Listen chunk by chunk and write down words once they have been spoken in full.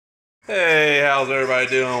Hey, how's everybody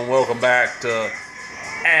doing? Welcome back to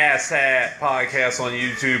Asshat Podcast on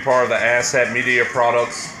YouTube, part of the Asshat Media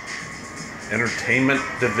Products Entertainment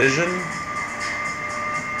Division.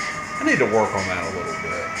 I need to work on that a little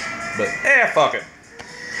bit, but fuck it.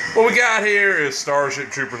 What we got here is Starship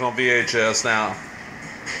Troopers on VHS. Now,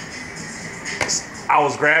 I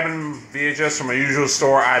was grabbing VHS from my usual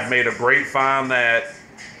store. I'd made a great find that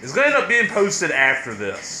is going to end up being posted after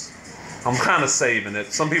this. I'm kind of saving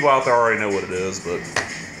it. Some people out there already know what it is, but...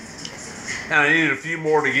 And I needed a few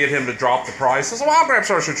more to get him to drop the price. So I'll grab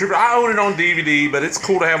Starship Troopers. I own it on DVD, but it's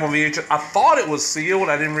cool to have on VHS. I thought it was sealed.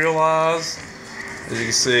 I didn't realize. As you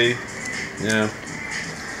can see. Yeah.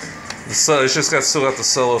 So it's just still got the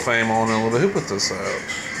cellophane on it a little bit. Who put this out?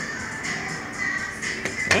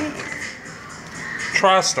 Yeah.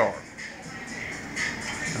 TriStar.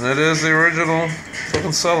 And it is the original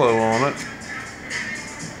fucking cello on it.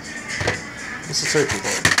 What's the tape look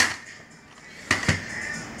like?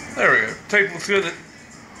 There we go. Tape looks good. It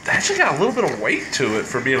actually got a little bit of weight to it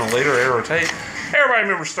for being a later era tape. Everybody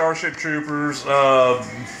remembers Starship Troopers.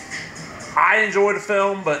 I enjoyed the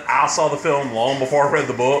film, but I saw the film long before I read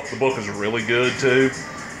the book. The book is really good too.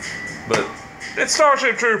 But it's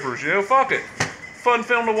Starship Troopers, fuck it. Fun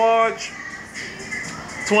film to watch.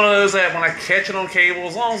 It's one of those that when I catch it on cable,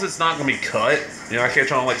 as long as it's not going to be cut, I catch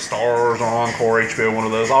it on like Stars or Encore, HBO, one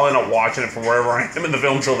of those, I'll end up watching it from wherever I am in the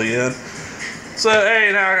film till the end. So,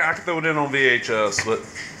 hey, now I can throw it in on VHS, but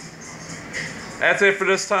that's it for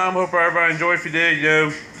this time. Hope everybody enjoyed. If you did,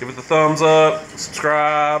 give it the thumbs up,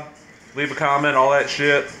 subscribe, leave a comment, all that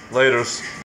shit. Laters.